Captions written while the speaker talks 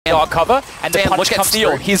dark cover, and the punch look at comes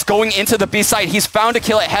Steel. through. He's going into the B side. He's found a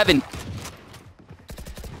kill at Heaven.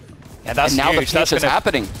 Yeah, that's and now huge. the pinch is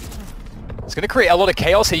happening. It's going to create a lot of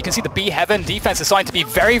chaos here. You can see the B Heaven defense is starting to be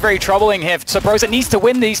very, very troubling here. Subroza needs to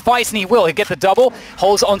win these fights, and he will. He'll get the double,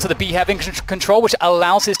 holds onto the B Heaven control, which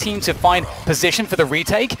allows his team to find position for the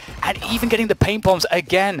retake, and even getting the paint bombs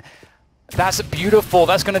again. That's beautiful.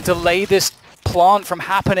 That's going to delay this plant from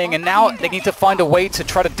happening, and now they need to find a way to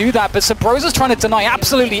try to do that. But Subroza's trying to deny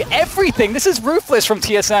absolutely everything. This is ruthless from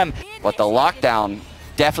TSM. But the lockdown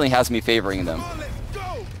definitely has me favoring them.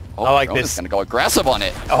 Oh, I like this. He's going to go aggressive on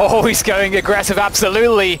it. Oh, he's going aggressive,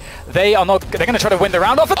 absolutely. They're going to try to win the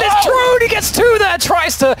round off of this drone. He gets two there,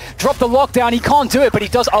 tries to drop the lockdown. He can't do it, but he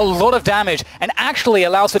does a lot of damage and actually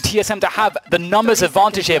allows for TSM to have the numbers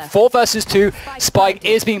advantage here. 4 versus 2. Spike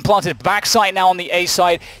is being planted backside now on the A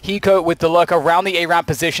side. Hiko with the lurk around the A ramp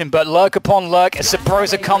position, but lurk upon lurk as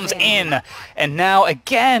Subroza comes in. And now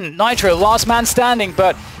again, nitr, last man standing,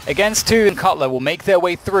 but against 2, and Cutler will make their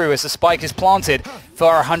way through as the spike is planted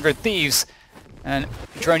for 100 Thieves. And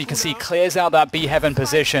Drone, you can see, clears out that B Heaven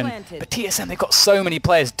position. But TSM, they've got so many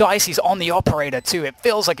players. Dicey's on the operator too. It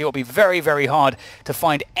feels like it will be very, very hard to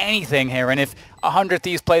find anything here. And if 100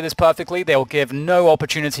 Thieves play this perfectly, they'll give no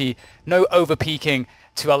opportunity, no over-peaking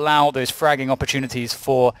to allow those fragging opportunities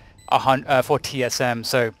for TSM.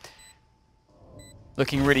 So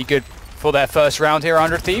looking really good for their first round here,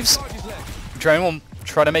 100 Thieves. Drone will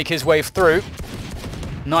try to make his way through.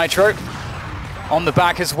 nitr on the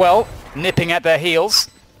back as well, nipping at their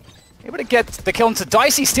heels. Able to get the kill into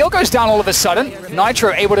Dicey. Steel goes down all of a sudden.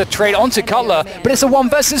 nitr able to trade onto Cutler, but it's a 1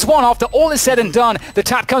 versus 1 after all is said and done. The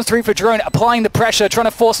tap comes through for Drone, applying the pressure, trying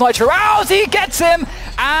to force nitr out. He gets him,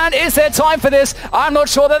 and is there time for this? I'm not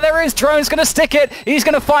sure that there is. Drone's going to stick it. He's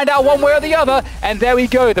going to find out one way or the other, and there we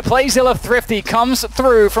go. The Playzilla Thrifty comes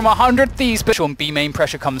through from 100 Thieves. B main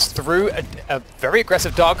pressure comes through. A very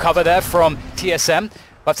aggressive dark cover there from TSM.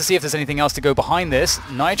 We'll have to see if there's anything else to go behind this.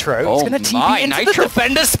 nitr, he's going to TP into the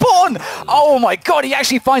defender spawn! Oh my god, he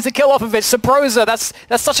actually finds a kill off of it. Subroza,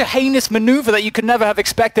 that's such a heinous maneuver that you could never have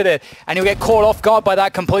expected it. And he'll get caught off guard by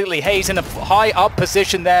that completely. Hazed in a high up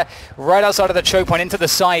position there, right outside of the choke point into the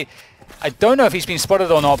site. I don't know if he's been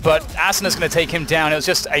spotted or not, but Asuna's going to take him down. It was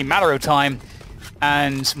just a matter of time.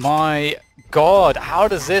 And my god, how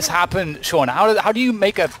does this happen, Sean? How do you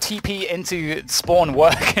make a TP into spawn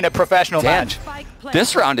work in a professional match?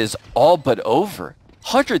 This round is all but over.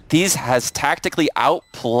 100 Thieves has tactically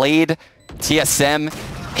outplayed TSM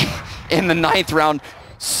in the 9th round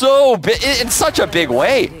in such a big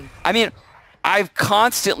way. I mean, I've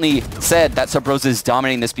constantly said that Subroza is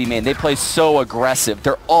dominating this B main. They play so aggressive.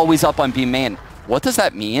 They're always up on B main. What does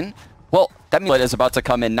that mean? Well, that means is about to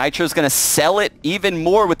come in. nitr is going to sell it even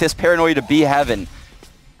more with this paranoia to B Heaven.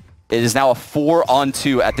 It is now a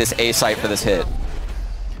 4-on-2 at this A site for this hit.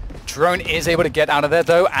 Drone is able to get out of there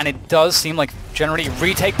though, and it does seem like generally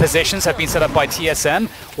retake positions have been set up by TSM.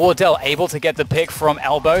 Wardell able to get the pick from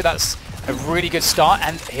elbow. That's a really good start,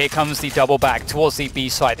 and here comes the double back towards the B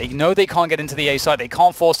site. They know they can't get into the A site. They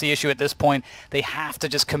can't force the issue at this point. They have to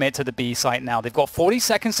just commit to the B site now. They've got 40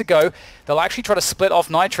 seconds to go. They'll actually try to split off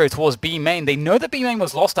nitr towards B main. They know that B main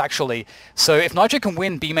was lost actually, so if nitr can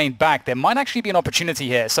win B main back, there might actually be an opportunity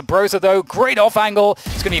here. Subroza though, great off angle.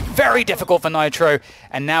 It's going to be very difficult for nitr,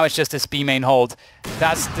 and now it's just this B main hold.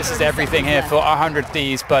 This is everything here for 100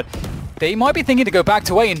 Thieves, but they might be thinking to go back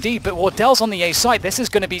to A indeed, but Wardell's on the A side. This is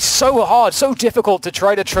going to be so hard, so difficult to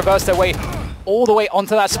try to traverse their way all the way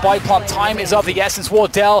onto that spike plant. Time is of the essence.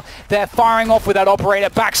 Wardell, they're firing off with that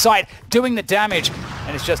operator backside, doing the damage.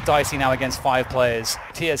 And it's just Dicey now against 5 players.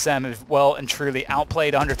 TSM have well and truly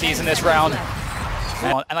outplayed 100 Thieves in this round.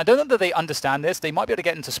 And I don't know that they understand this. They might be able to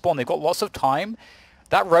get into spawn. They've got lots of time.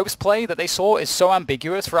 That ropes play that they saw is so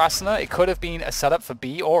ambiguous for Asuna. It could have been a setup for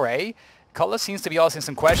B or A. Cutler seems to be asking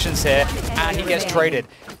some questions here, and he gets traded.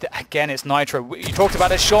 Again, it's nitr. You talked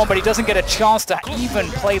about it, Sean, but he doesn't get a chance to even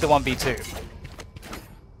play the 1v2.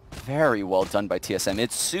 Very well done by TSM.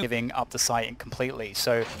 It's giving up the site completely,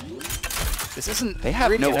 so this isn't They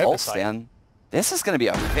have really no ult stand. This is going to be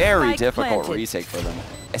a very difficult retake for them,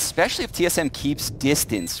 especially if TSM keeps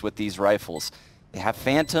distance with these rifles. They have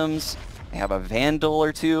Phantoms, they have a Vandal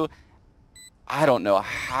or two. I don't know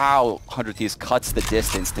how 100 Thieves cuts the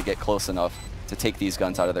distance to get close enough to take these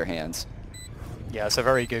guns out of their hands. Yeah, it's a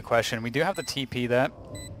very good question. We do have the TP there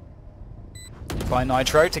by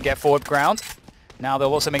nitr to get forward ground. Now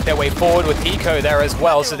they'll also make their way forward with Hiko there as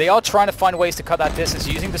well. So they are trying to find ways to cut that distance,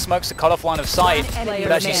 using the smokes to cut off line of sight. But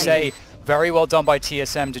as you say, very well done by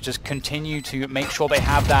TSM to just continue to make sure they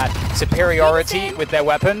have that superiority with their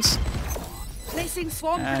weapons. Placing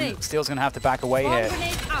swarm grenade. And Steel's going to have to back away Swarm here.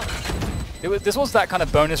 grenade out. This was that kind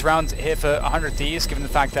of bonus round here for 100 Thieves, given the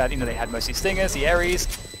fact that, you know, they had mostly Stingers, the Ares,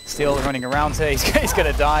 Steel running around here, he's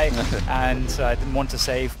going to die, and didn't want to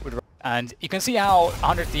save. And you can see how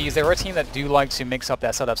 100 Thieves, they're a team that do like to mix up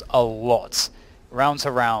their setups a lot, round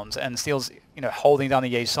to round, and Steel's, you know, holding down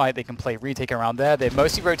the A site. They can play retake around there. They're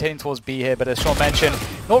mostly rotating towards B here, but as Sean mentioned,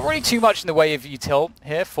 not really too much in the way of util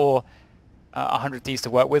here for 100 Thieves to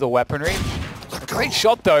work with, or weaponry. A great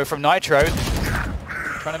shot though from nitr,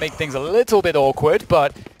 trying to make things a little bit awkward,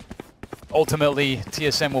 but ultimately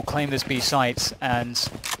TSM will claim this B site. And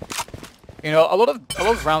you know, a lot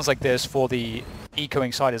of rounds like this for the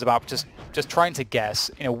ecoing side is about just trying to guess,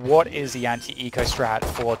 you know, what is the anti-eco strat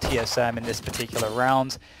for TSM in this particular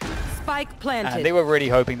round. Spike planted. And they were really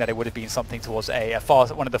hoping that it would have been something towards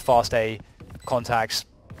one of the fast A contacts.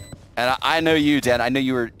 And I know you, Dan. I know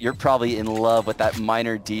you're probably in love with that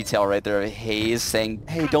minor detail right there. Hazed saying,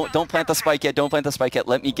 "Hey, don't plant the spike yet. Don't plant the spike yet.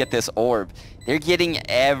 Let me get this orb." They're getting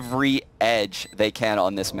every edge they can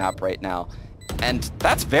on this map right now, and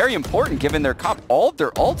that's very important given their comp. All of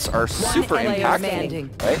their ults are super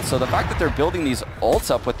impactful, right? So the fact that they're building these ults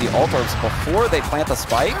up with the ult orbs before they plant the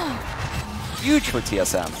spike, huge for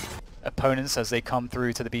TSM. Opponents as they come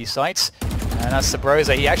through to the B sites. And that's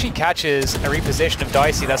Subroza. He actually catches a reposition of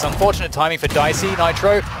Dicey. That's unfortunate timing for Dicey.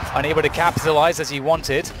 nitr unable to capitalize as he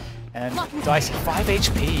wanted. And Dicey, 5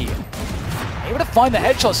 HP. Able to find the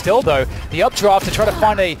headshot still though. The updraft to try to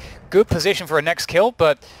find a good position for a next kill,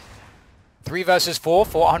 but 3 versus 4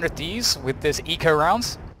 for 100 Thieves with this eco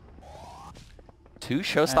rounds. 2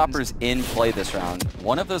 showstoppers in play this round.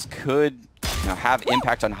 One of those could, you know, have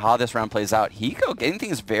impact on how this round plays out. Hiko getting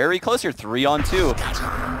things very close here, 3 on 2.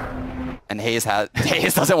 And Hazed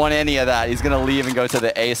doesn't want any of that. He's going to leave and go to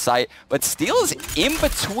the A site. But Steel is in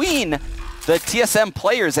between the TSM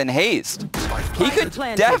players and Hazed. He could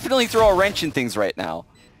definitely throw a wrench in things right now.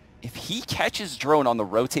 If he catches Drone on the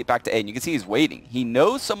rotate back to A, and you can see he's waiting. He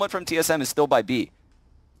knows someone from TSM is still by B.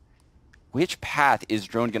 Which path is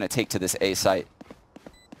Drone going to take to this A site?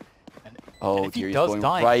 Oh dear, he's going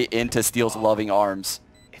right into Steel's loving arms.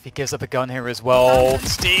 If he gives up a gun here as well,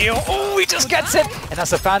 Steel, oh, he just gets it! And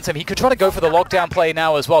that's a Phantom. He could try to go for the lockdown play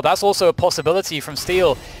now as well. That's also a possibility from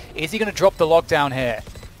Steel. Is he going to drop the lockdown here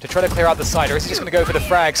to try to clear out the site, or is he just going to go for the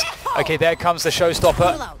frags? Okay, there comes the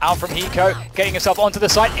showstopper out from Hiko, getting himself onto the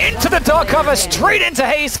site, into the dark cover, straight into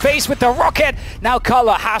Hazed's face with the rocket. Now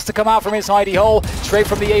koler has to come out from his hidey hole, straight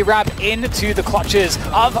from the A-ramp into the clutches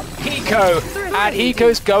of Hiko. And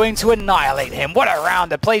Hiko's going to annihilate him. What a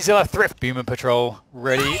round. The Playzilla Thrift. Boomer Patrol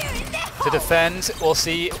ready to defend. We'll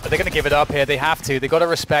see. They're going to give it up here. They have to. They got to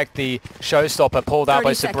respect the showstopper pulled out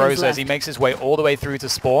by Subroza as he makes his way all the way through to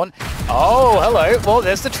spawn. Oh, hello. Well,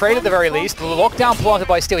 there's the trade at the very least. The lockdown planted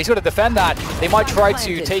by Steel. He's got to defend that. They might try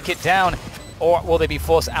to take it down, or will they be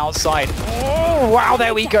forced outside? Oh, wow,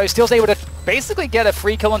 there we go. Steel's able to basically get a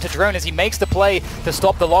free kill onto Drone as he makes the play to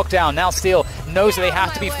stop the lockdown. Now Steel knows that they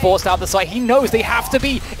have to be forced out the site. He knows they have to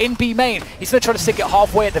be in B main. He's going to try to stick it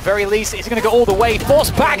halfway at the very least. He's going to go all the way.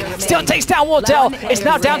 Forced back. Steel takes down Wardell. It's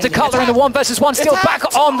now down to koler in the 1 versus 1. Steel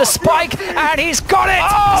back on the spike, and he's got it!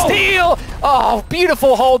 Oh! Steel! Oh,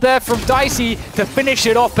 beautiful hold there from Dicey to finish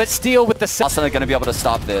it off, but Steel with the... Asuna going to be able to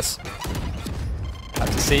stop this. Have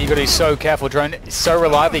to see, you've got to be so careful. Drone is so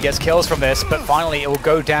reliable, he gets kills from this, but finally it will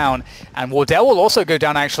go down. And Wardell will also go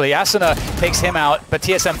down, actually. Asuna takes him out, but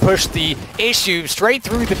TSM pushed the issue straight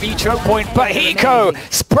through the B choke point, but Hiko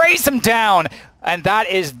sprays him down, and that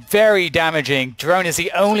is very damaging. Drone is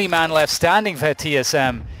the only man left standing for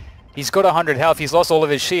TSM. He's got 100 health. He's lost all of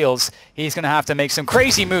his shields. He's going to have to make some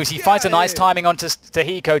crazy moves. He finds a nice timing onto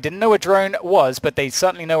Hiko. Didn't know where Drone was, but they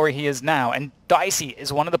certainly know where he is now. And Dicey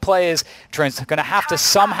is one of the players Drone's going to have to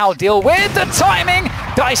somehow deal with the timing.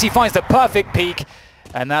 Dicey finds the perfect peak.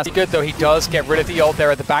 And that's good, though. He does get rid of the ult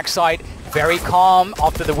there at the backside. Very calm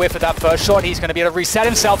after the whiff of that first shot. He's going to be able to reset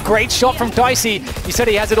himself. Great shot from Dicey. He said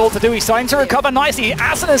he has it all to do. He's starting to recover nicely.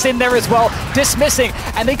 Asuna's in there as well, dismissing,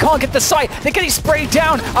 and they can't get the site. They're getting sprayed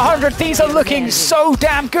down. 100 Thieves are looking so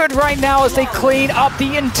damn good right now as they clean up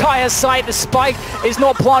the entire site. The spike is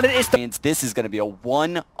not planted. This is going to be a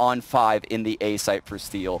 1-on-5 in the A site for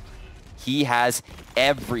Steel. He has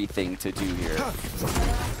everything to do here.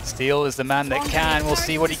 Steel is the man that can. We'll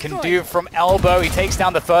see what he can do from elbow. He takes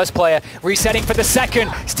down the first player, resetting for the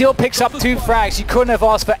second. Steel picks up 2 frags. You couldn't have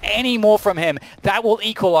asked for any more from him. That will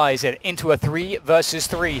equalize it into a 3 versus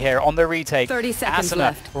 3 here on the retake. 30 seconds Asuna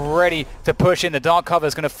left. ready to push in. The dark cover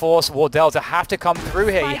is going to force Wardell to have to come through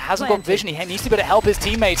here. He hasn't got vision. He needs to be able to help his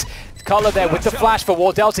teammates. Koler there with the flash for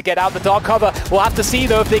Wardell to get out the dark cover. We'll have to see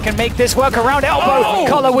though if they can make this work around elbow.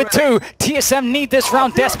 Koler with 2. TSM need this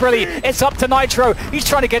round desperately. It's up to nitr. He's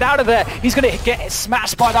trying to get out of there. He's going to get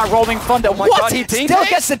smashed by that rolling thunder. Oh my God, he still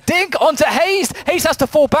gets the dink onto hazed. Hazed has to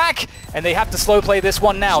fall back, and they have to slow play this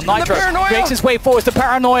one now. nitr makes his way forward. The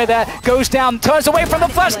paranoia there goes down, turns away from the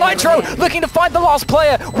flash. nitr looking to find the last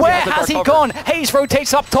player. Where has he gone? hazed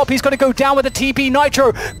rotates up top. He's going to go down with the TP.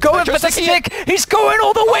 nitr going for the stick. He's going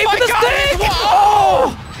all the way for the stick.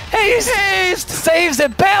 Oh! hazed saves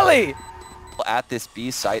it barely. At this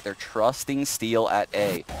B site, they're trusting Steel at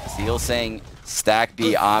A. Steel saying, stack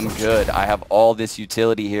B, I'm good. I have all this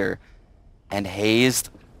utility here. And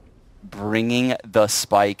hazed bringing the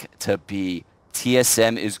spike to B.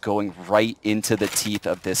 TSM is going right into the teeth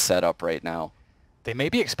of this setup right now. They may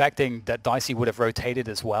be expecting that dicey would have rotated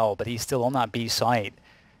as well, but he's still on that B site.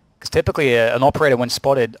 Because typically an operator, when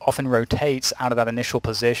spotted, often rotates out of that initial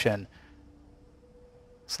position.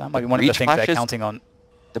 So that might be one of the things they're counting on.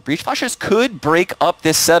 The breach flashes could break up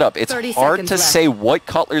this setup. It's hard to say what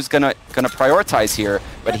Cutler's gonna prioritize here,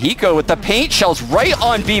 but Hiko with the paint shells right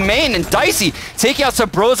on B main, and dicey taking out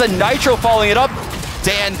Subroza, nitr following it up.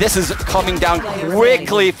 Dan, this is coming down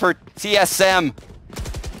quickly for TSM.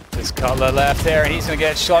 There's Koler left there, and he's going to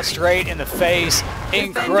get shot straight in the face.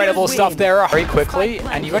 Incredible stuff there very quickly,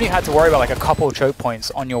 and you've only had to worry about like a couple of choke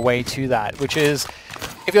points on your way to that, which is,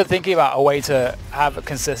 if you're thinking about a way to have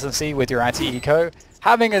consistency with your anti-eco,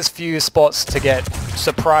 having as few spots to get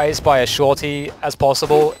surprised by a shorty as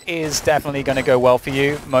possible is definitely going to go well for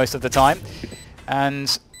you most of the time.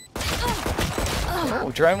 And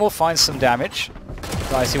drone will find some damage.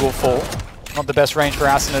 dicey will fall. Not the best range for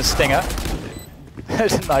Asuna's stinger.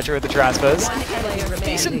 nitr with the transfers.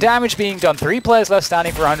 Decent damage being done. 3 players left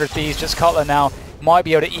standing for 100 Thieves. Just Koler now might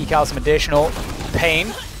be able to eke out some additional pain,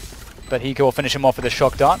 but Hiko will finish him off with a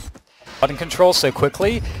shock dart. Button control so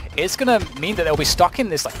quickly, it's going to mean that they'll be stuck in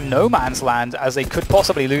this like no man's land, as they could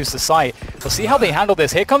possibly lose the site. We'll see how they handle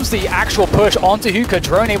this. Here comes the actual push onto Hiko.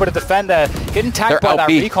 Drone able to defend there, getting tagged by that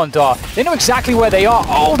recon dart. They know exactly where they are.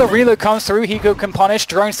 Oh, the reload comes through. Hiko can punish.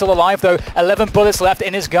 Drone still alive though. 11 bullets left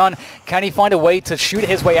in his gun. Can he find a way to shoot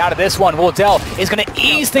his way out of this one? Wardell is going to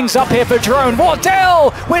ease things up here for Drone.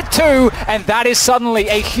 Wardell with 2, and that is suddenly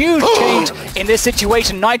a huge change in this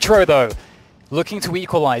situation. nitr though, looking to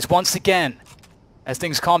equalize once again. As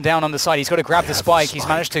things calm down on the side, he's got to grab the spike. He's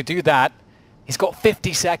managed to do that. He's got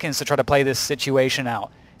 50 seconds to try to play this situation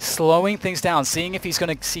out. Slowing things down, seeing if he's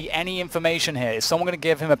going to see any information here. Is someone going to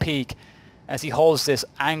give him a peek as he holds this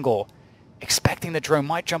angle? Expecting the drone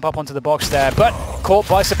might jump up onto the box there, but caught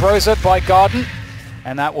by Subroza, by Garden.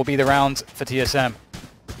 And that will be the round for TSM.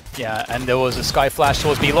 Yeah, and there was a sky flash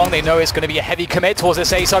towards B long. They know it's going to be a heavy commit towards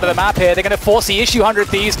this A side of the map here. They're going to force the issue 100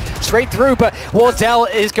 Thieves straight through, but Wardell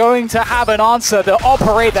is going to have an answer. The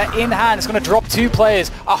operator in hand is going to drop 2 players.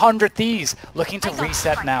 100 Thieves looking to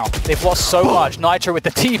reset now. They've lost so much. nitr with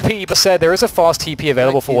the TP, but said there is a fast TP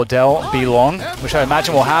available for Wardell B long, which I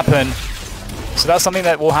imagine will happen. So that's something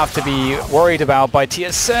that we'll have to be worried about by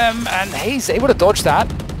TSM, and he's able to dodge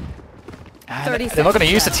that. And they're not going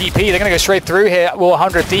to use the TP. They're going to go straight through here. Well,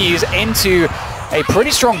 100 Thieves into a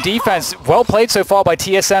pretty strong defense. Well played so far by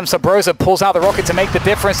TSM. Subroza pulls out the rocket to make the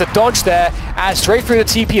difference. The dodge there, and straight through the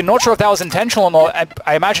TP. I'm not sure if that was intentional or not.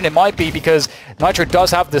 I imagine it might be, because nitr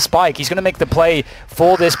does have the spike. He's going to make the play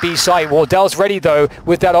for this B site. Wardell's ready though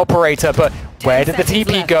with that operator, but where did the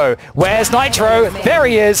TP go? Where's nitr? There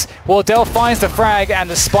he is. Wardell finds the frag, and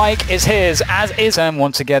the spike is his, as is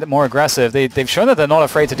wants to get more aggressive. They've shown that they're not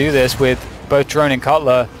afraid to do this with both Drone and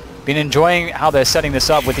Koler. Been enjoying how they're setting this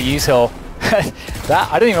up with the use hill. That,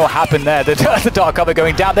 I don't even know what happened there. The dark cover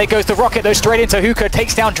going down. There goes the rocket though, straight into Hiko.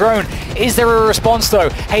 Takes down Drone. Is there a response though?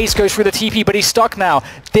 hazed goes through the TP, but he's stuck now.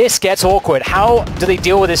 This gets awkward. How do they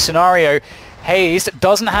deal with this scenario? hazed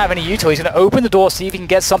doesn't have any util. He's going to open the door, see if he can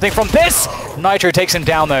get something from this. nitr takes him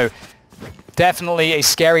down though. Definitely a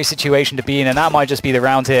scary situation to be in, and that might just be the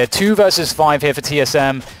round here. 2 versus 5 here for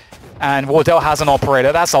TSM, and Wardell has an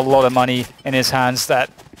operator. That's a lot of money in his hands that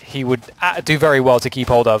he would do very well to keep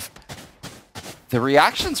hold of. The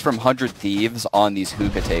reactions from 100 Thieves on these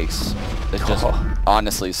hookah takes is just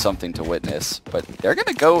honestly something to witness. But they're going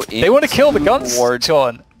to go in. They want to kill the guns,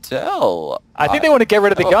 Sean. Wardell. I think they want to get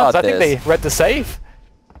rid of the guns. I think they read the save.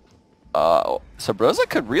 Subroza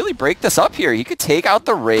could really break this up here. He could take out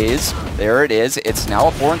the raise. There it is. It's now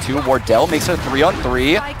a 4-on-2. Wardell makes it a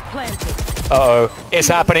 3-on-3. Spike planted. Uh-oh, it's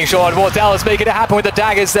happening, Sean. Wardell is making it happen with the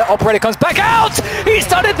daggers. The operator comes back out! He's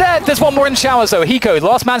done it there! There's one more in showers, though. Hiko,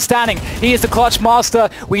 last man standing. He is the clutch master.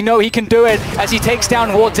 We know he can do it as he takes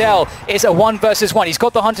down Wardell. It's a 1 versus 1. He's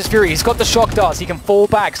got the Hunter's Fury. He's got the shock darts. He can fall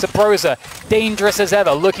back. Subroza, dangerous as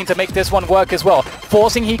ever, looking to make this one work as well.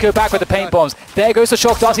 Forcing Hiko back with the paint bombs. There goes the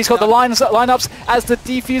shock darts. He's got the lineups as the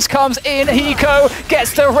defuse comes in. Hiko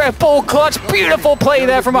gets the Red Bull clutch. Beautiful play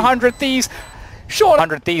there from 100 Thieves. Short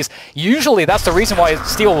 100 Thieves. Usually that's the reason why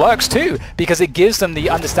Steel works too, because it gives them the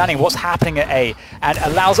understanding what's happening at A and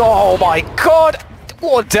allows, oh my god,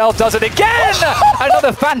 Wardell does it again!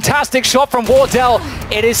 Another fantastic shot from Wardell.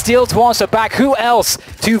 It is Steel to answer back. Who else?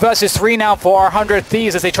 2 versus 3 now for our 100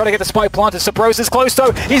 Thieves as they try to get the spike planted. Subroza's close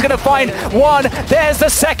though. He's going to find one. There's the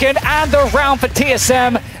second and the round for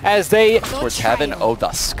TSM as they... Towards heaven. Oh,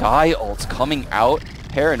 the Sky ult's coming out.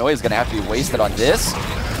 Paranoia is going to have to be wasted on this.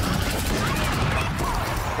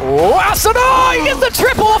 Oh, Asuna! He gets the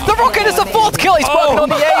triple off the rocket. It's the 4th kill. He's working on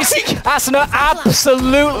the ace. Asuna,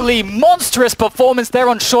 absolutely monstrous performance there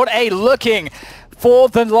on short A, looking for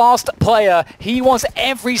the last player. He wants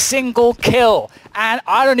every single kill. And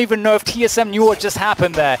I don't even know if TSM knew what just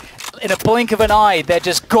happened there. In a blink of an eye, they're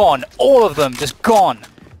just gone. All of them just gone.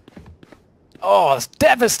 Oh, it's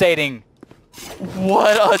devastating.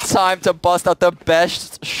 What a time to bust out the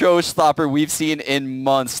best showstopper we've seen in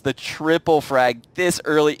months. The triple frag this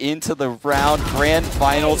early into the round grand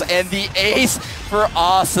finals and the ace for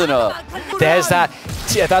Asuna. There's that.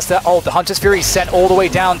 Yeah, that's the Hunter's Fury sent all the way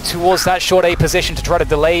down towards that short A position to try to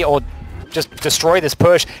delay or just destroy this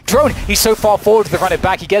push. Drone, he's so far forward to run it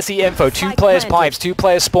back. He gets the info. 2 players pipes, 2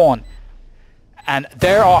 players spawn. And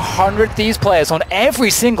there are 100 Thieves players on every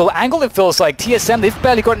single angle, it feels like. TSM, they've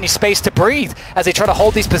barely got any space to breathe as they try to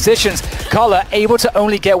hold these positions. Koler able to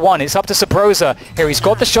only get 1. It's up to Subroza. Here, he's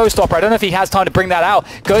got the showstopper. I don't know if he has time to bring that out.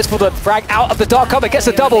 Goes for the frag out of the dark cover, gets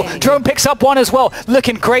a double. Drone picks up 1 as well.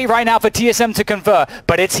 Looking great right now for TSM to convert.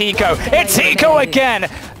 But it's Hiko. It's Hiko again!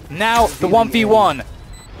 Now the 1v1.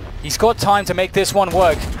 He's got time to make this one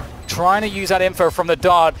work. Trying to use that info from the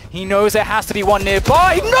dart. He knows there has to be one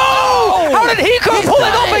nearby. No! How did Hiko pull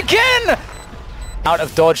it off again? Out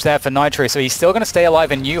of dodge there for nitr, so he's still going to stay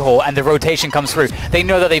alive in U-Haul, and the rotation comes through. They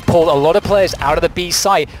know that they've pulled a lot of players out of the B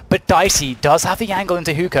site, but Dicey does have the angle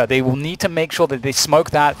into Hookah. They will need to make sure that they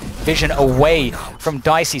smoke that vision away from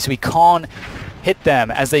Dicey so he can't hit them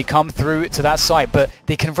as they come through to that site, but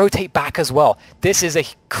they can rotate back as well. This is a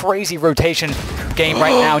crazy rotation game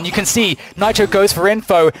right now, and you can see nitr goes for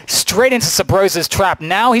info straight into Subroza's trap.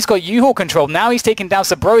 Now he's got U-Haul control. Now he's taking down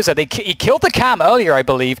Subroza. He killed the cam earlier, I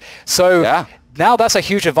believe, so yeah. Now that's a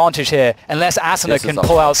huge advantage here, unless Asuna can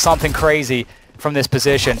pull out something crazy from this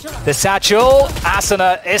position. The satchel,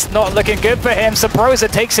 Asuna, it's not looking good for him.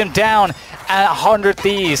 Subroza takes him down at 100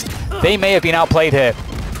 Thieves. They may have been outplayed here.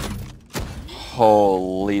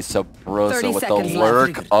 Holy Subroza with the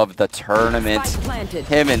lurk of the tournament.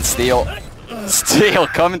 Him and Steel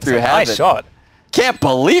coming through heaven. Nice shot. Can't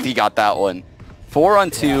believe he got that one.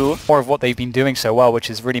 4-on-2. More of what they've been doing so well, which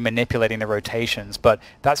is really manipulating the rotations, but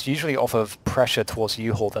that's usually off of pressure towards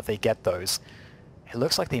U-Haul that they get those. It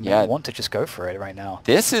looks like they may want to just go for it right now.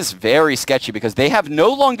 This is very sketchy because they have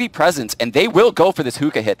no long B presence and they will go for this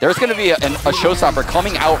hookah hit. There's going to be a showstopper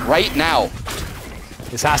coming out right now.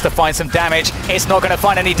 This has to find some damage. It's not going to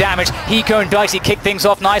find any damage. Hiko and Dicey kick things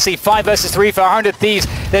off nicely. 5 versus 3 for 100 Thieves.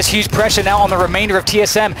 There's huge pressure now on the remainder of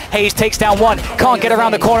TSM. Hazed takes down 1. Can't get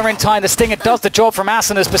around the corner in time. The Stinger does the job from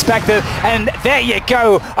Asuna's perspective. And there you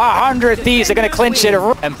go. 100 Thieves are going to clinch it.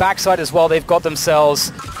 And backside as well, they've got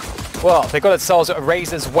themselves... Well, they've got themselves a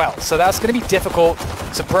raise as well. So that's going to be difficult.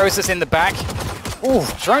 Subroza's in the back. Ooh,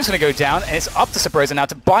 Drone's going to go down, and it's up to Subroza now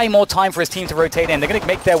to buy more time for his team to rotate in. They're going to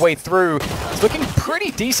make their way through. It's looking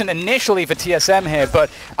pretty decent initially for TSM here,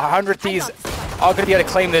 but 100 Thieves are going to be able to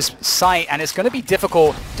claim this site, and it's going to be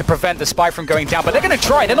difficult to prevent the spike from going down. But they're going to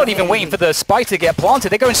try. They're not even waiting for the spike to get planted.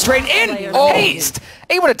 They're going straight in. Hazed,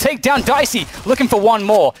 able to take down Dicey, looking for one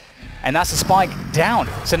more. And that's the spike down.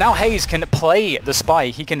 So now Hazed can play the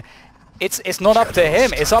spike. He can... It's not up to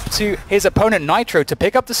him. It's up to his opponent, nitr, to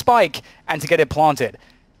pick up the spike and to get it planted.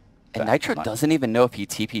 And nitr doesn't even know if he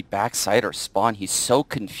TP'd backside or spawn. He's so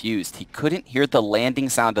confused. He couldn't hear the landing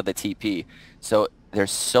sound of the TP. So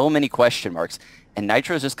there's so many question marks. And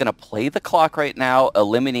nitr is just going to play the clock right now,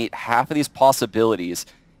 eliminate half of these possibilities.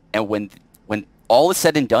 And when all is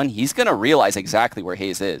said and done, he's going to realize exactly where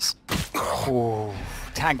Hazed is. Ooh,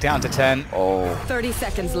 tag down to 10. Oh. 30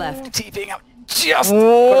 seconds left. TPing out. Just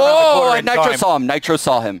Whoa! nitr saw him. nitr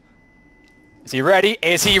saw him. Is he ready?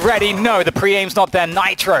 Is he ready? No, the pre-aim's not there.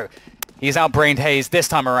 nitr. He's outbrained hazed this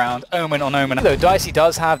time around. Omen on Omen. Though Dicey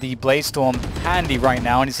does have the Bladestorm handy right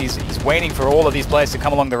now, and he's waiting for all of these players to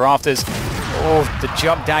come along the rafters. Oh, the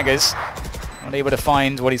jump daggers. Not able to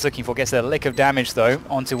find what he's looking for. Gets a lick of damage though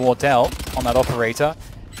onto Wardell on that operator.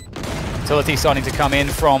 Utility starting to come in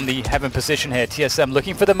from the heaven position here. TSM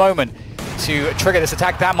looking for the moment to trigger this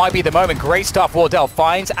attack. That might be the moment. Great stuff. Wardell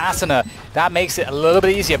finds Asuna. That makes it a little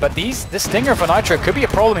bit easier, but this stinger for nitr could be a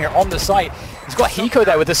problem here on the site. He's got Hiko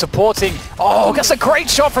there with the supporting. Oh, that's a great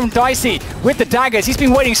shot from Dicey with the daggers. He's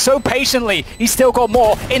been waiting so patiently. He's still got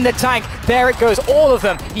more in the tank. There it goes, all of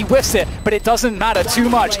them. He whiffs it, but it doesn't matter too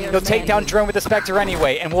much. He'll take down Drone with the Spectre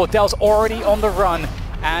anyway, and Wardell's already on the run.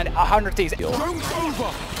 And 100 Thieves.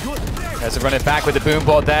 There's a run it back with the boom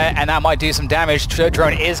board there, and that might do some damage.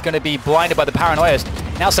 Drone is going to be blinded by the paranoias.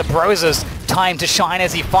 Now Subroza's time to shine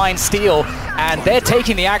as he finds Steel, and they're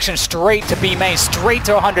taking the action straight to B main, straight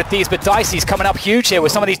to 100 Thieves, but Dicey's coming up huge here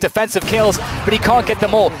with some of these defensive kills, but he can't get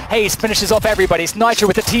them all. Hayes finishes off everybody. It's nitr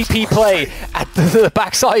with the TP play at the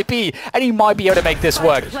backside B, and he might be able to make this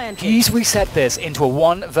work. He's reset this into a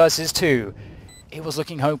 1 versus 2. It was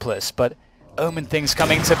looking hopeless, but Omen things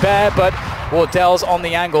coming to bear, but Wardell's on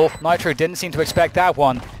the angle. nitr didn't seem to expect that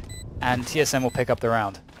one, and TSM will pick up the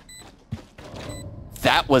round.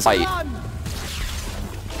 That was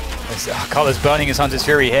Koler's burning his Hunter's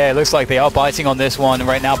Fury here. It looks like they are biting on this one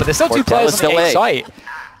right now, but there's still two players on the A site.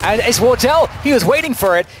 And it's Wardell. He was waiting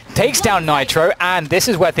for it. Takes down nitr, and this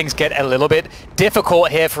is where things get a little bit difficult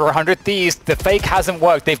here for 100 Thieves. The fake hasn't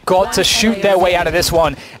worked. They've got to shoot their way out of this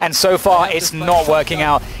one, and so far it's not working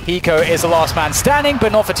out. Hiko is the last man standing,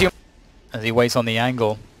 but not for too. As he waits on the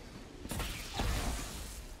angle.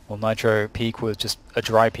 Well, nitr peek was just a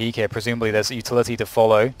dry peek here. Presumably there's a utility to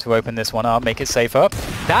follow to open this one up, make it safer.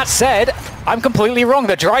 That said, I'm completely wrong.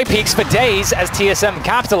 The dry peeks for days as TSM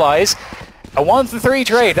capitalize. A 1-3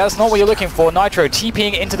 trade, that's not what you're looking for. nitr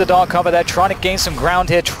TPing into the dark cover there, trying to gain some ground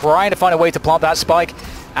here, trying to find a way to plant that spike.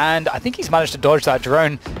 And I think he's managed to dodge that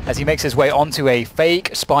drone as he makes his way onto a fake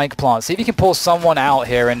spike plant. See if he can pull someone out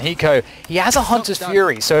here. And Hiko, he has a Hunter's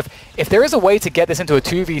Fury, so if there is a way to get this into a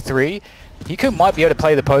 2v3, Hiko might be able to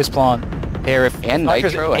play the post plant here if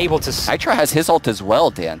nitr able to. nitr has his ult as well,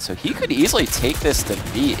 Dan, so he could easily take this to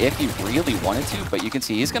B if he really wanted to, but you can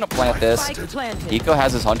see he's going to plant this. Hiko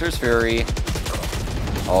has his Hunter's Fury.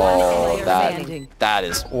 Oh, that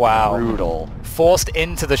is brutal. Forced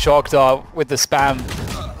into the shock dart with the spam.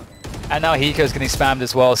 And now Hiko's getting spammed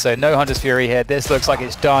as well, so no Hunter's Fury here. This looks like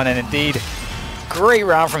it's done, and indeed, great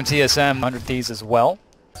round from TSM. 100 Thieves as well.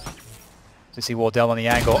 To see Wardell on the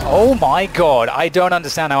angle. Oh my god, I don't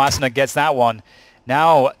understand how Asuna gets that one.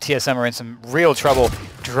 Now TSM are in some real trouble.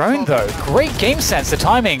 Drone though, great game sense, the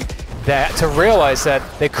timing there to realize that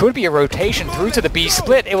there could be a rotation through to the B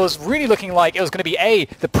split. It was really looking like it was going to be A.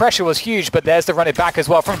 The pressure was huge, but there's the run it back as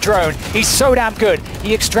well from Drone. He's so damn good.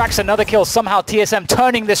 He extracts another kill. Somehow TSM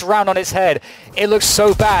turning this round on its head. It looks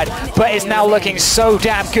so bad, but it's now looking so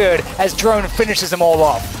damn good as Drone finishes them all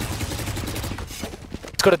off.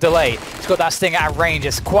 It's got a delay. It's got that sting at range.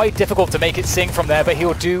 It's quite difficult to make it sing from there, but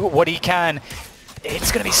he'll do what he can.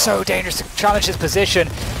 It's going to be so dangerous to challenge his position,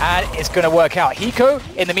 and it's going to work out. Hiko,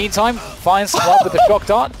 in the meantime, finds some luck with the shock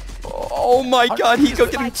dart. Oh my god,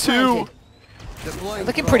 Hiko getting 2.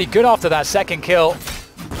 Looking pretty good after that second kill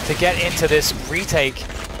to get into this retake.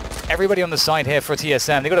 Everybody on the side here for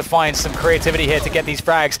TSM. They've got to find some creativity here to get these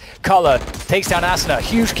frags. Koler takes down Asuna.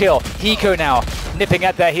 Huge kill. Hiko now nipping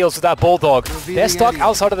at their heels with that Bulldog. They're stuck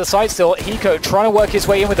outside of the site still. Hiko trying to work his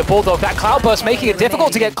way in with the Bulldog. That Cloudburst making it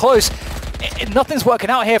difficult to get close. Nothing's working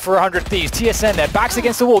out here for 100 Thieves. TSM, their backs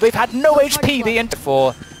against the wall. They've had no HP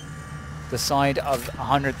for the side of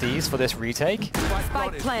 100 Thieves for this retake.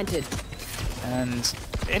 Spike planted. And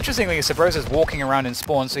interestingly, Subroza's walking around in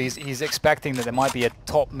spawn, so he's expecting that there might be a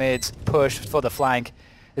top mid push for the flank.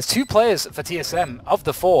 There's 2 players for TSM of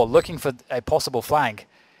the 4 looking for a possible flank,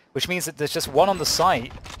 which means that there's just one on the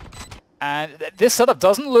site. And this setup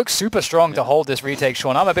doesn't look super strong to hold this retake,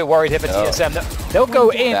 Sean. I'm a bit worried here for TSM. They'll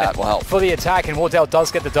go in for the attack, and Wardell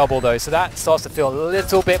does get the double though, so that starts to feel a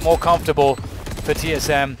little bit more comfortable for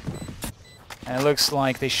TSM. And it looks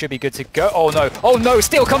like they should be good to go. Oh no, oh no,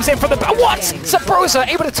 Steel comes in for the... What? Subroza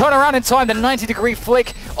able to turn around in time, the 90-degree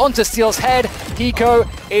flick onto Steel's head. Hiko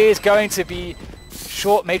is going to be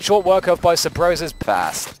made short work of by Subroza's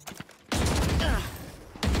fast.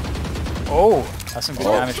 Oh, that's some good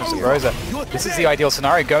damage from Subroza. This is the ideal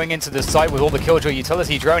scenario, going into the site with all the Killjoy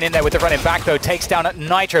utility. Drone in there with the running back though, takes down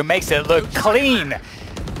nitr, makes it look clean.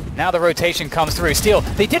 Now the rotation comes through. Steel,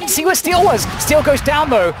 they didn't see where Steel was. Steel goes down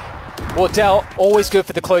though. Wardell, always good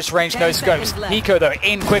for the close range, no scopes. Hiko, though,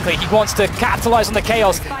 in quickly. He wants to capitalize on the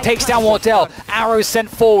chaos. Takes down Wardell. Arrows sent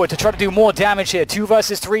forward to try to do more damage here. 2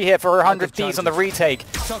 versus 3 here for 100 Thieves on the retake.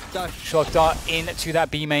 Shock dart into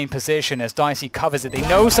that B main position as Dicey covers it. They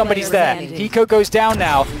know somebody's there. Hiko goes down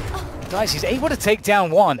now. Dicey's able to take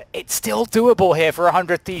down one. It's still doable here for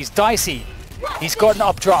 100 Thieves. Dicey, he's got an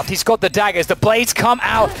updraft. He's got the daggers. The blades come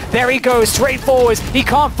out. There he goes, straight forwards. He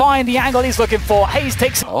can't find the angle he's looking for. Hazed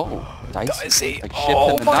takes... Oh, Dicey. Like Oh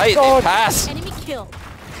in the my night. God. Pass. Enemy kill.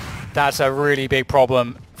 That's a really big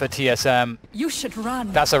problem for TSM. You should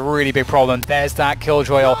run. That's a really big problem. There's that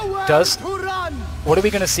killjoy. What are we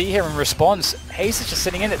going to see here in response? Hazed is just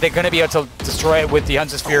sitting in it. They're going to be able to destroy it with the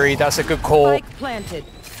Hunter's Fury. That's a good call. Spike planted.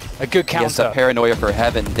 A good counter. Yes, a paranoia for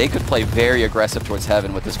Heaven. They could play very aggressive towards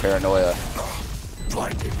Heaven with this paranoia.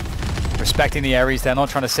 Respecting the Ares. They're not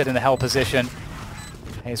trying to sit in the hell position.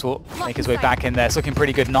 Hazed will make his way back in there. It's looking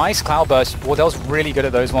pretty good. Nice Cloudburst. Wardell's really good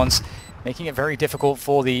at those ones, making it very difficult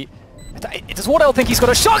for the... Does Wardell think he's got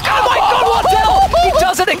a shot? Oh my God, Wardell! He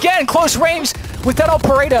does it again! Close range with that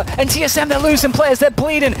operator. And TSM, they're losing players. They're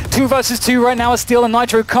bleeding. 2 versus 2 right now as Steel and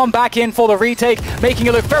nitr come back in for the retake, making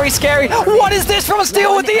it look very scary. What is this from a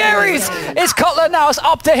Steel with the Ares? It's Cutler now. It's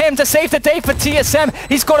up to him to save the day for TSM.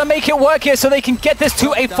 He's got to make it work here so they can get this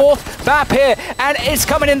to a 4th BAP here. And it's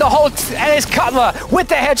coming in the hole. And it's Cutler with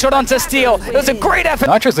the headshot onto Steel. It was a great effort.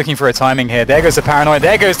 nitr's looking for a timing here. There goes the paranoia.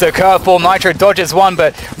 There goes the curveball. nitr dodges one,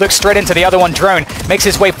 but looks straight into the other one. Drone makes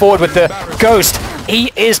his way forward with the ghost.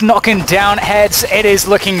 He is knocking down heads. It is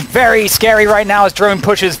looking very scary right now as Drone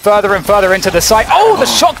pushes further and further into the site. Oh, the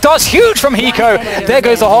shock dart's huge from Hiko. There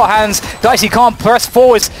goes the hot hands. Dicey can't press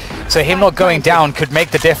forwards. So him not going down could make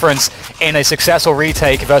the difference in a successful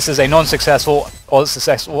retake versus a non-successful or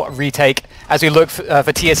successful retake as we look for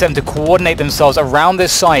TSM to coordinate themselves around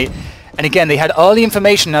this site. And again, they had early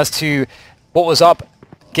information as to what was up,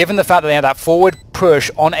 given the fact that they had that forward push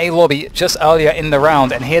on a lobby just earlier in the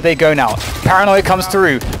round, and here they go now. Paranoia comes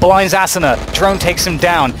through, blinds Asuna, Drone takes him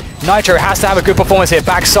down. nitr has to have a good performance here,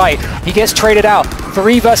 back site. He gets traded out,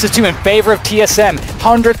 3 versus 2 in favor of TSM.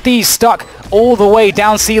 100 Thieves stuck all the way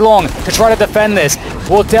down C-Long to try to defend this.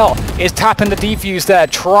 Wardell is tapping the defuse there,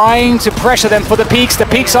 trying to pressure them for the peaks. The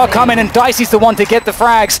peaks are coming, and Dicey's the one to get the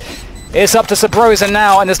frags. It's up to Subroza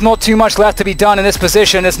now, and there's not too much left to be done in this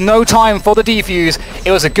position. There's no time for the defuse.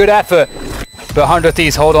 It was a good effort, but 100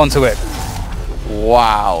 Thieves hold on to it.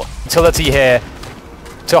 Wow. Utility here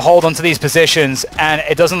to hold on to these positions, and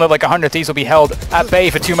it doesn't look like 100 Thieves will be held at bay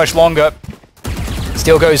for too much longer.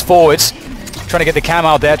 Still goes forwards, trying to get the cam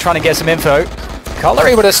out there, trying to get some info. Koler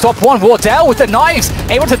able to stop one. Wardell with the knives,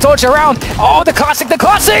 able to dodge around. Oh, the classic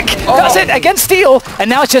does it against Steel. And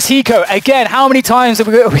now it's just Hiko. Again, how many times are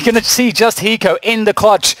we going to see just Hiko in the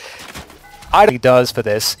clutch? I don't think he does for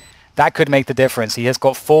this. That could make the difference. He has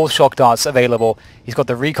got full shock darts available. He's got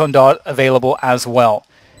the recon dart available as well.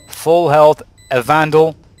 Full health, a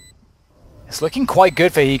Vandal. It's looking quite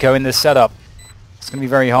good for Hiko in this setup. It's going to be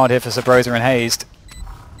very hard here for Subroza and Hazed.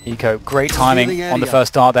 Hiko, great timing on the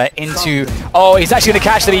first dart there into... Oh, he's actually going to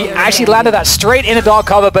catch that. He actually landed that straight in a dark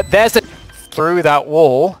cover, but there's the... Through that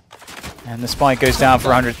wall. And the spike goes down for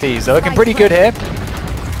 100 Thieves. They're looking pretty good here.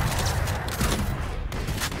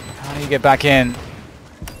 How do you get back in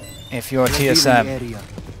if you're TSM?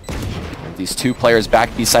 These 2 players back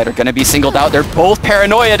B-side are going to be singled out. They're both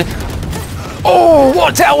paranoid. Oh,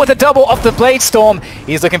 Wardell with a double off the Blade Storm.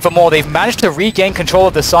 He's looking for more. They've managed to regain control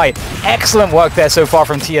of the site. Excellent work there so far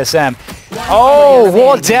from TSM. Oh,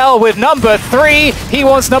 Wardell with number 3. He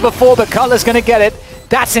wants number 4, but Cutler's going to get it.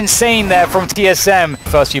 That's insane there from TSM.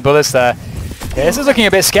 First few bullets there. Yeah, this is looking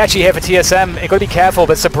a bit sketchy here for TSM. You've got to be careful,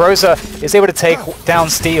 but Subroza is able to take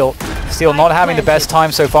down Steel. Steel not having the best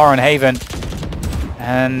time so far on Haven.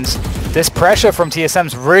 And this pressure from TSM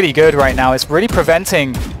is really good right now. It's really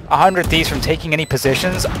preventing 100 Thieves from taking any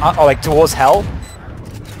positions or like towards hell.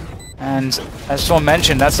 And as Sean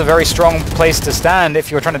mentioned, that's a very strong place to stand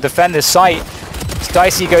if you're trying to defend this site.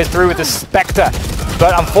 Dicey goes through with the Spectre.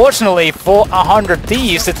 But unfortunately for 100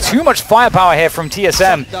 Thieves, there's too much firepower here from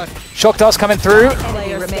TSM. Shock dust coming through,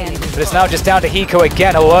 but it's now just down to Hiko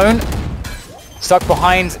again, alone. Stuck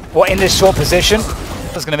behind, in this short position.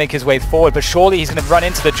 He's going to make his way forward, but surely he's going to run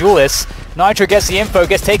into the duelists. nitr gets the info,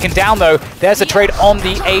 gets taken down though. There's a trade on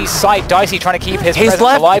the A site. Dicey trying to keep his presence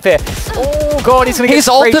alive here. Oh god, he's going to get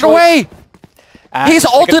ulted away! He's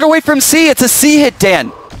ulted away from C. It's a C hit,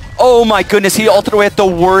 Dan. Oh my goodness, he ulted away at the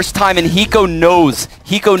worst time, and Hiko knows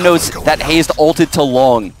that Hazed ulted to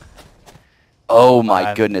long. Oh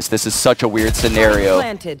my goodness, this is such a weird scenario.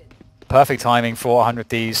 Perfect timing for 100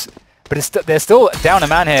 Thieves. But they're still down a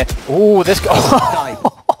man here. Ooh, this guy.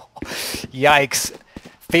 Yikes.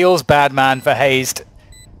 Feels bad, man, for hazed.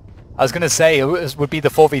 I was going to say it would be the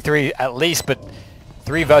 4v3 at least, but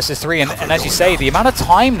 3 versus 3. And as you say, the amount of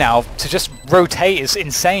time now to just rotate is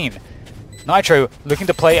insane. nitr looking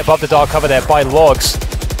to play above the dark cover there by logs.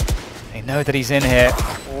 They know that he's in here.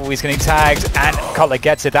 Oh, he's getting tagged, and Koler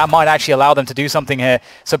gets it. That might actually allow them to do something here.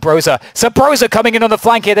 Subroza coming in on the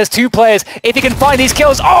flank here. There's 2 players. If he can find these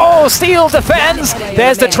kills, oh, Steel defends.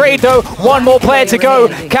 There's the trade, though. 1 more player to go.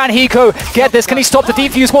 Can Hiko get this? Can he stop the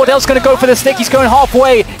defuse? Wardell's going to go for the stick. He's going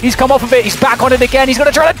halfway. He's come off of it. He's back on it again. He's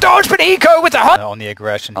going to try to dodge, but Hiko with the hunt on the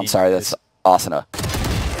aggression. I'm sorry, that's Asuna.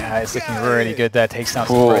 Yeah, it's looking really good there. Takes down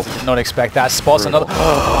Subroza. Did not expect that. Spots another.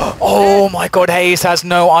 Oh my god, hazed has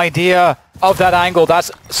no idea of that angle. That's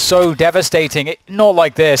so devastating. Not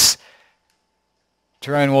like this.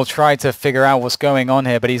 Drone will try to figure out what's going on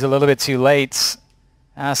here, but he's a little bit too late.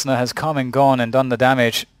 Asuna has come and gone and done the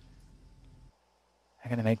damage. They're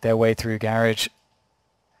going to make their way through garage.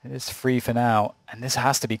 It is free for now, and this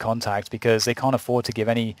has to be contact because they can't afford to give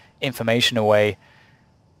any information away.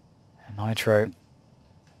 And nitr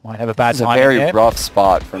might have a bad time. It's a very rough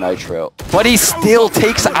spot for nitr, but he still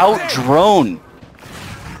takes out drone.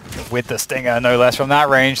 With the stinger, no less, from that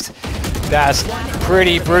range. That's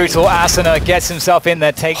pretty brutal. Asuna gets himself in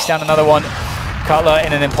there, takes down another one. Koler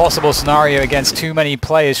in an impossible scenario against too many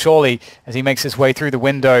players, surely, as he makes his way through the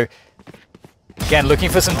window. Again, looking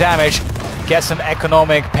for some damage. Gets some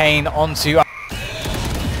economic pain onto...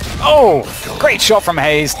 Oh! Great shot from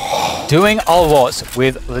hazed. Doing a lot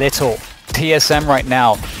with little. TSM right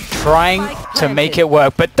now, trying to make it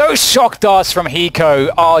work. But those shock darts from Hiko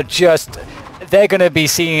are just... They're going to be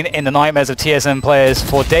seen in the nightmares of TSM players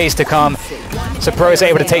for days to come. Subroza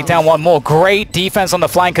able to take down 1 more. Great defense on the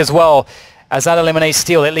flank as well. As that eliminates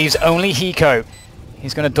Steel, it leaves only Hiko.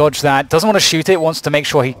 He's going to dodge that. Doesn't want to shoot it. Wants to make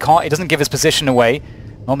sure he can't. He doesn't give his position away.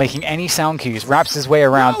 Not making any sound cues. Wraps his way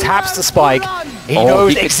around. Taps the spike. He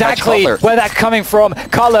knows exactly where that's coming from.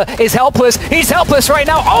 Koler is helpless. He's helpless right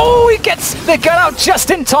now. Oh, he gets the gun out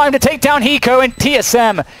just in time to take down Hiko and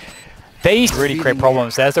TSM. They really create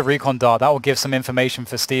problems. There's the recon dart. That will give some information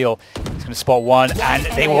for Steel. He's going to spot 1, and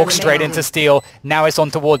they walk straight into Steel. Now it's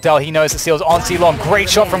on to Wardell. He knows that Steel's on T-long.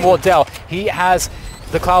 Great shot from Wardell. He has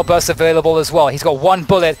the cloud burst available as well. He's got 1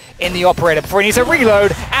 bullet in the operator before he needs a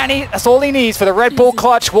reload, and that's all he needs for the Red Bull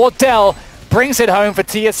clutch. Wardell brings it home for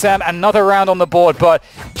TSM. Another round on the board, but...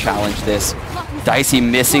 Challenge this. Dicey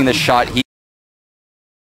missing the shot.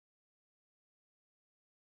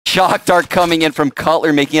 Shock dart coming in from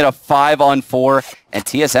Koler, making it a 5-on-4, and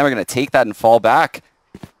TSM are going to take that and fall back.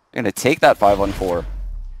 They're going to take that 5-on-4.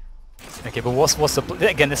 Okay, but what's the...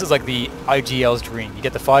 Again, this is like the IGL's dream. You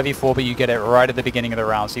get the 5v4, but you get it right at the beginning of the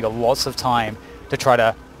round, so you got lots of time to try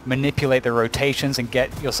to manipulate the rotations and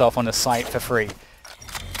get yourself on the site for free.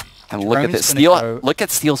 And look at this. Steel, look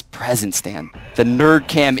at Steel's presence, Dan. The nerd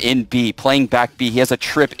cam in B, playing back B. He has a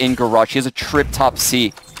trip in garage. He has a trip top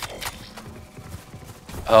C.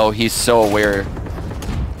 Oh, he's so aware.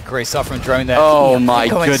 Great stuff from drone there. Oh my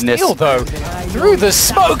goodness. Steel, though, through the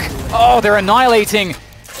smoke. Oh, they're annihilating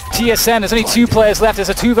TSM. There's only 2 players left. It's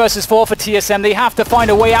a 2 versus 4 for TSM. They have to find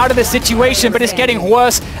a way out of this situation, but it's getting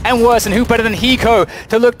worse and worse. And who better than Hiko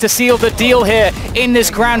to look to seal the deal here in this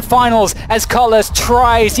grand finals as Koler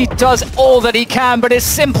tries. He does all that he can, but it's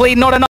simply not enough.